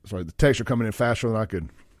Sorry, the texts are coming in faster than I could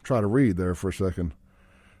try to read there for a second.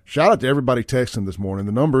 Shout out to everybody texting this morning.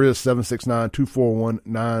 The number is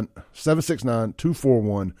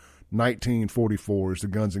 769-241-1944 is the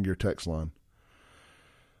Guns and Gear text line.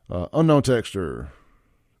 Unknown texter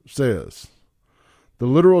says, the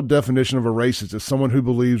literal definition of a racist is someone who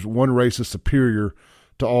believes one race is superior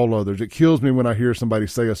to all others. It kills me when I hear somebody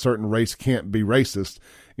say a certain race can't be racist.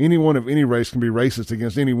 Anyone of any race can be racist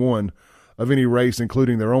against anyone of any race,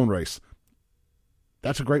 including their own race.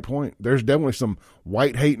 That's a great point. There's definitely some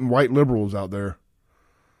white-hating white liberals out there.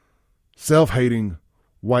 Self-hating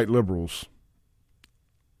white liberals.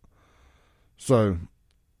 So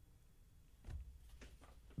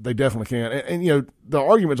they definitely can. And, you know, the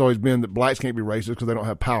argument's always been that blacks can't be racist because they don't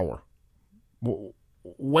have power. Well,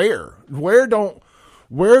 where don't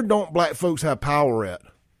black folks have power at?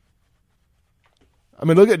 I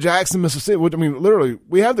mean, look at Jackson, Mississippi. I mean, literally,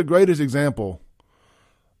 we have the greatest example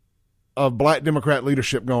of black Democrat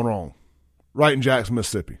leadership gone wrong right in Jackson,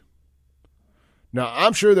 Mississippi. Now,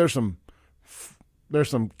 I'm sure there's some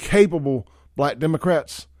capable black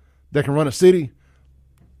Democrats that can run a city.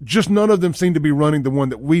 Just none of them seem to be running the one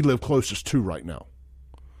that we live closest to right now,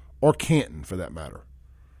 or Canton for that matter.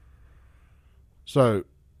 So,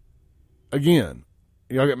 again,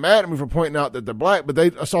 y'all get mad at me for pointing out that they're black, but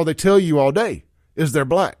that's all they tell you all day is they're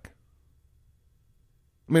black.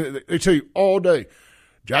 I mean, they tell you all day,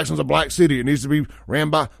 Jackson's a black city. It needs to be ran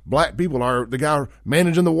by black people. The guy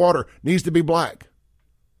managing the water needs to be black.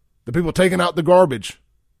 The people taking out the garbage,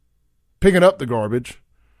 picking up the garbage,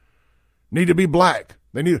 need to be black.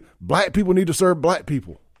 Black people need to serve black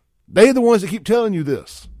people. They're the ones that keep telling you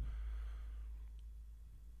this.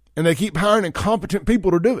 And they keep hiring incompetent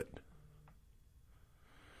people to do it.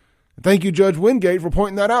 Thank you, Judge Wingate, for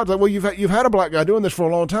pointing that out. It's like, well, you've had a black guy doing this for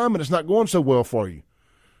a long time, and it's not going so well for you.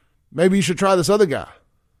 Maybe you should try this other guy,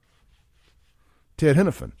 Ted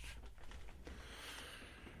Hennepin.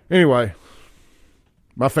 Anyway,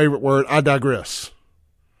 my favorite word, I digress.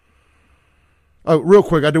 Oh, real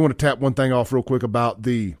quick, I do want to tap one thing off real quick about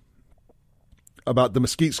the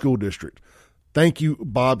Mesquite School District. Thank you,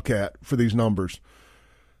 Bobcat, for these numbers.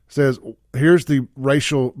 Says, here's the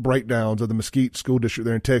racial breakdowns of the Mesquite School District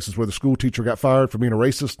there in Texas, where the school teacher got fired for being a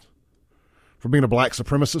racist, for being a black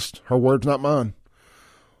supremacist. Her words, not mine.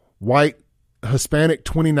 White Hispanic,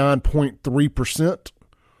 29.3%.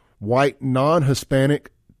 White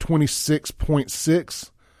non-Hispanic,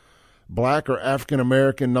 26.6%. Black or African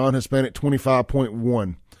American non-Hispanic,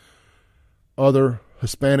 25.1%. Other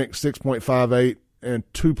Hispanic, 6.58%, and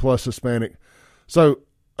 2+ Hispanic. So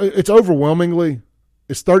it's overwhelmingly,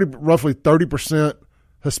 it's roughly 30%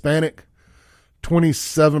 Hispanic,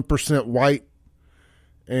 27% white,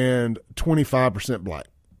 and 25% black.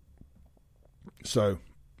 So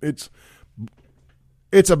it's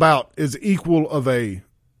about as equal of a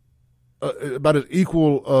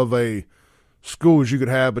school as you could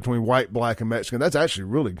have between white, black, and Mexican. That's actually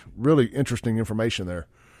really, really interesting information there.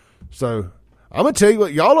 So I'm going to tell you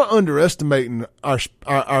what, y'all are underestimating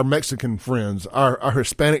our Mexican friends, our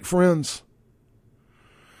Hispanic friends,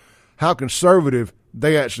 how conservative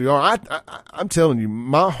they actually are. I'm telling you,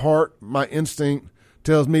 my heart, my instinct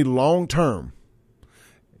tells me long term.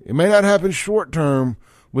 It may not happen short term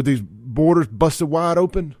with these borders busted wide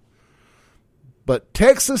open, but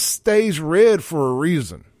Texas stays red for a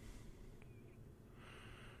reason.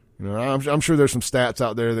 You know, I'm sure there's some stats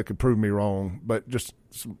out there that could prove me wrong, but just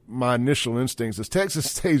my initial instincts is Texas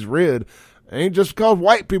stays red. It ain't just because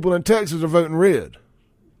white people in Texas are voting red.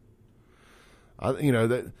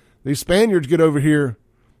 These Spaniards get over here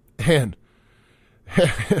and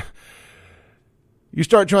you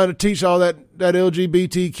start trying to teach all that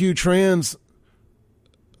LGBTQ trans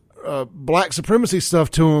black supremacy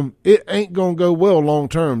stuff to them, it ain't going to go well long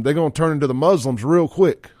term. They're going to turn into the Muslims real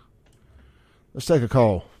quick. Let's take a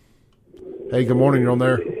call. Hey, good morning. You're on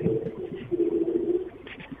there.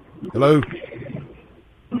 Hello?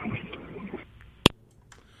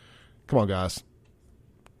 Come on, guys.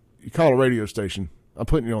 You call a radio station. I'm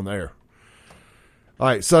putting you on the air. All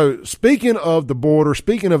right, so speaking of the border,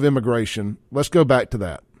 speaking of immigration, let's go back to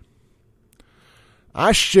that.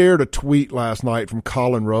 I shared a tweet last night from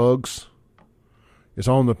Colin Ruggs. It's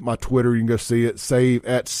on my Twitter. You can go see it. Save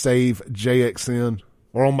JXN,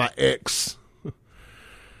 or on my X.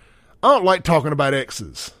 I don't like talking about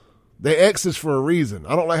X's. They're X's for a reason.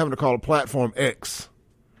 I don't like having to call a platform X.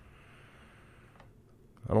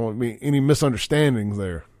 I don't want any misunderstandings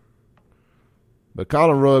there. But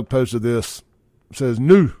Colin Rugg posted this. It says,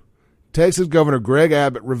 new Texas Governor Greg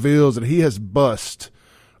Abbott reveals that he has bussed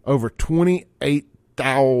over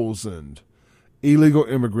 28,000 illegal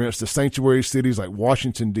immigrants to sanctuary cities like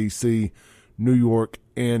Washington, D.C., New York,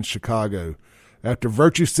 and Chicago. After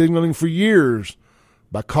virtue signaling for years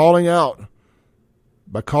by calling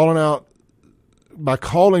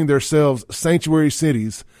themselves sanctuary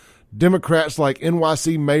cities, Democrats like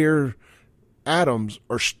NYC Mayor Adams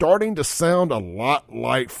are starting to sound a lot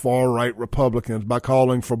like far-right Republicans by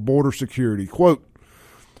calling for border security. Quote,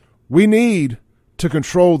 "We need to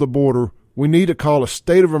control the border. We need to call a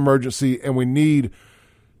state of emergency, and we need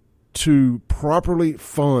to properly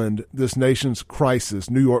fund this nation's crisis,"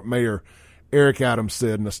 New York Mayor Eric Adams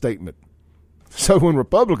said in a statement. So when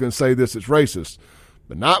Republicans say this, it's racist,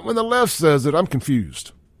 but not when the left says it. I'm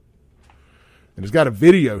confused. And it's got a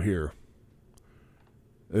video here.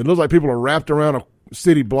 It looks like people are wrapped around a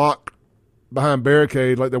city block behind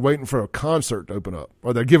barricade like they're waiting for a concert to open up,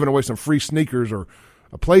 or they're giving away some free sneakers, or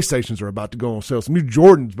PlayStations are about to go on sale. Some new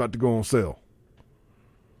Jordans about to go on sale.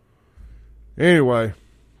 Anyway,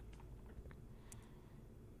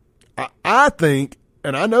 I think,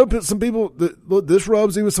 and I know some people that look, this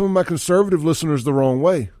rubs even some of my conservative listeners the wrong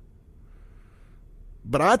way,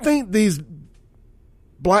 but I think these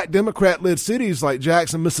black Democrat-led cities like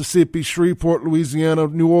Jackson, Mississippi, Shreveport, Louisiana,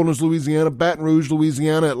 New Orleans, Louisiana, Baton Rouge,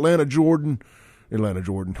 Louisiana, Atlanta, Georgia,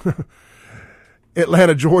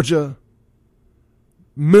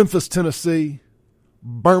 Memphis, Tennessee,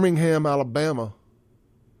 Birmingham, Alabama,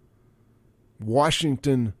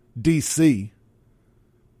 Washington, D.C.,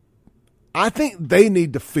 I think they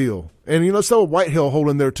need to feel, and so White Hill hole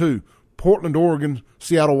in there too, Portland, Oregon,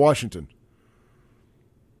 Seattle, Washington.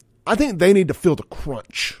 I think they need to feel the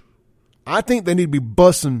crunch. I think they need to be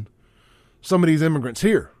bussing some of these immigrants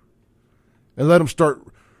here and let them start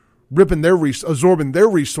absorbing their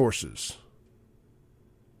resources.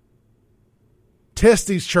 Test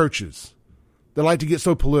these churches that like to get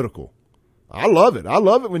so political. I love it. I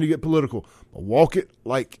love it when you get political. But walk it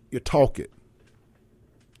like you talk it.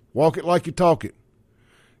 Walk it like you talk it.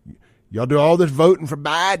 Y'all do all this voting for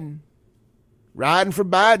Biden, riding for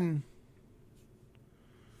Biden.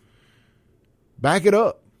 Back it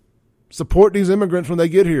up. Support these immigrants when they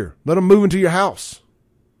get here. Let them move into your house.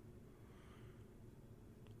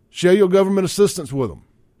 Share your government assistance with them.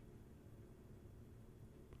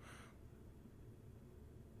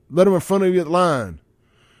 Let them in front of you at the line,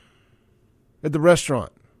 at the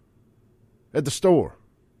restaurant, at the store.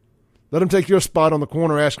 Let them take your spot on the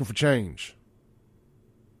corner asking for change.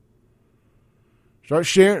 Start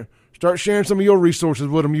sharing some of your resources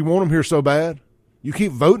with them. You want them here so bad. You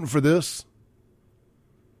keep voting for this.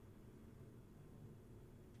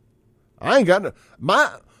 I ain't got no,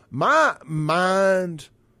 my mind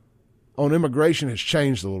on immigration has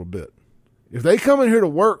changed a little bit. If they come in here to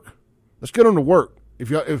work, let's get them to work.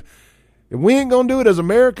 If we ain't gonna do it as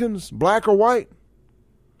Americans, black or white,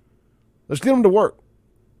 let's get them to work.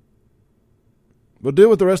 We'll deal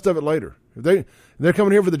with the rest of it later. If they're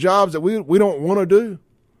coming here for the jobs that we don't want to do,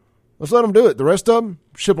 let's let them do it. The rest of them,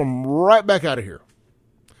 ship them right back out of here.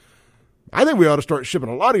 I think we ought to start shipping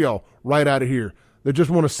a lot of y'all right out of here that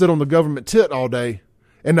just want to sit on the government tit all day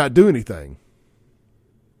and not do anything.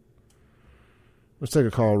 Let's take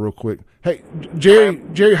a call real quick. Hey,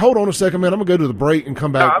 Jerry, hold on a second, man. I'm going to go to the break and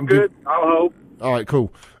come back. No, I'm good. I'll hold. All right,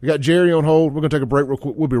 cool. We got Jerry on hold. We're going to take a break real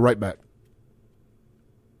quick. We'll be right back.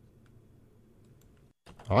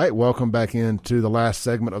 All right, welcome back into the last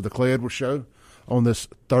segment of the Clay Edwards Show on this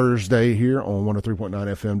Thursday here on 103.9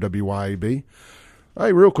 FM WYAB. All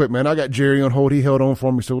right, real quick, man, I got Jerry on hold. He held on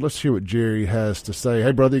for me, so let's hear what Jerry has to say.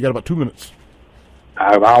 Hey, brother, you got about 2 minutes.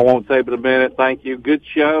 I won't take but a minute. Thank you. Good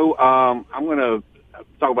show. I'm going to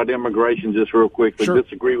talk about immigration just real quickly. Sure.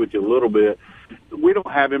 Disagree with you a little bit. We don't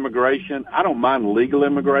have immigration. I don't mind legal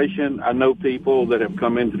immigration. I know people that have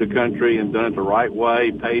come into the country and done it the right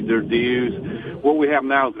way, paid their dues. What we have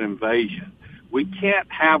now is an invasion. We can't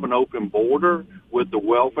have an open border with the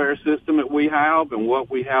welfare system that we have, and what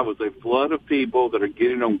we have is a flood of people that are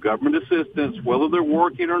getting on government assistance, whether they're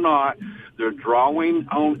working or not. They're drawing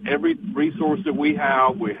on every resource that we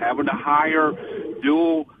have. We're having to hire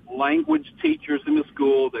dual language teachers in the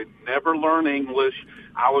school. They never learn English.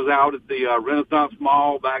 I was out at the Renaissance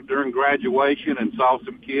Mall back during graduation and saw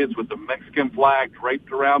some kids with the Mexican flag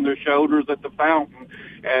draped around their shoulders at the fountain,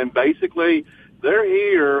 and basically they're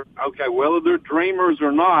here, okay, whether they're dreamers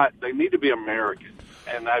or not, they need to be American.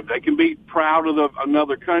 And they can be proud of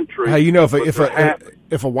another country. Hey,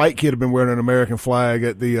 if a white kid had been wearing an American flag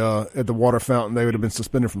at the water fountain, they would have been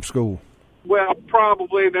suspended from school. Well,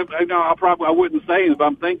 probably. I wouldn't say it, but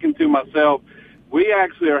I'm thinking to myself, we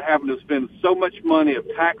actually are having to spend so much money of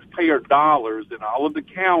taxpayer dollars in all of the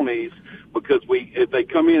counties because if they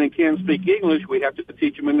come in and can't speak English, we have to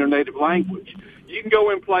teach them in their native language. You can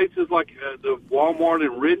go in places like the Walmart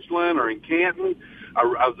in Ridgeland or in Canton. I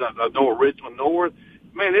know Ridgeland North.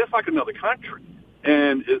 Man, it's like another country,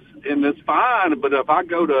 and it's fine. But if I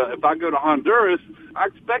go to Honduras, I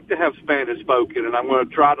expect to have Spanish spoken, and I'm going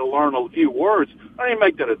to try to learn a few words. I didn't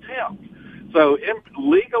make that attempt. So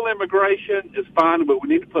legal immigration is fine, but we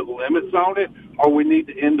need to put limits on it, or we need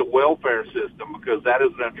to end the welfare system, because that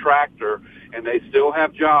is an attractor, and they still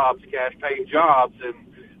have jobs, cash-paying jobs. And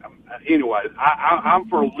anyway, I'm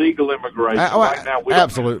for legal immigration right now.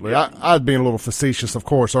 Absolutely. I'd been a little facetious, of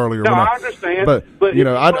course, earlier. No, I understand. But you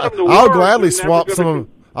know, I'll gladly swap some.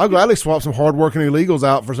 I'll gladly swap some hardworking illegals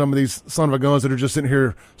out for some of these son of a guns that are just sitting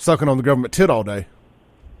here sucking on the government tit all day.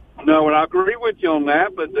 No, and I agree with you on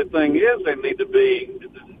that. But the thing is, they need to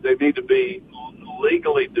be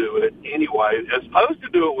legally do it anyway. As opposed to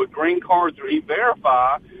do it with green cards or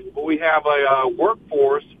E-Verify, but we have a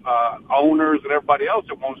workforce, owners and everybody else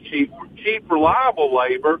that wants cheap, reliable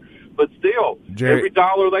labor. But still, Jerry, every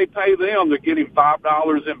dollar they pay them, they're getting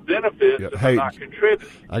 $5 in benefits if they're not contributing.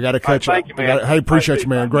 I got to cut you. Thank you, man. Hey, appreciate you,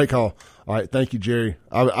 man. Great call. All right, thank you, Jerry.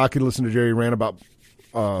 I could listen to Jerry rant about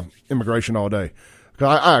immigration all day.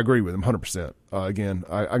 I agree with him 100%. Again,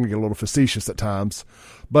 I can get a little facetious at times.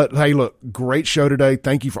 But, hey, look, great show today.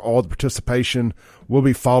 Thank you for all the participation. We'll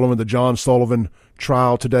be following the John Sullivan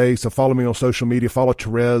trial today, so follow me on social media. Follow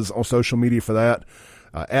Therese on social media for that.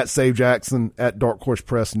 At Save Jackson, at Dark Horse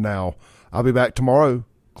Press now. I'll be back tomorrow.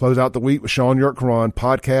 Close out the week with Sean Yurtkaran.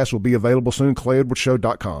 Podcast will be available soon,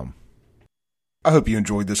 ClayEdwardsShow.com. I hope you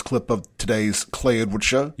enjoyed this clip of today's Clay Edwards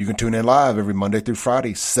Show. You can tune in live every Monday through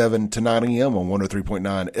Friday, 7 to 9 a.m. on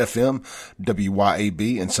 103.9 FM,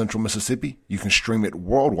 WYAB in Central Mississippi. You can stream it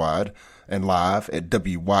worldwide and live at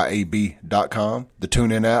WYAB.com, the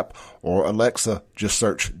TuneIn app, or Alexa. Just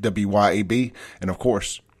search WYAB. And, of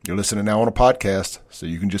course, you're listening now on a podcast, so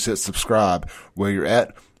you can just hit subscribe where you're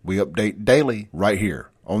at. We update daily right here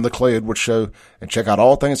on the Clay Edwards Show, and check out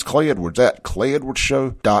all things Clay Edwards at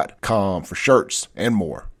ClayEdwardsShow.com for shirts and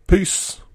more. Peace.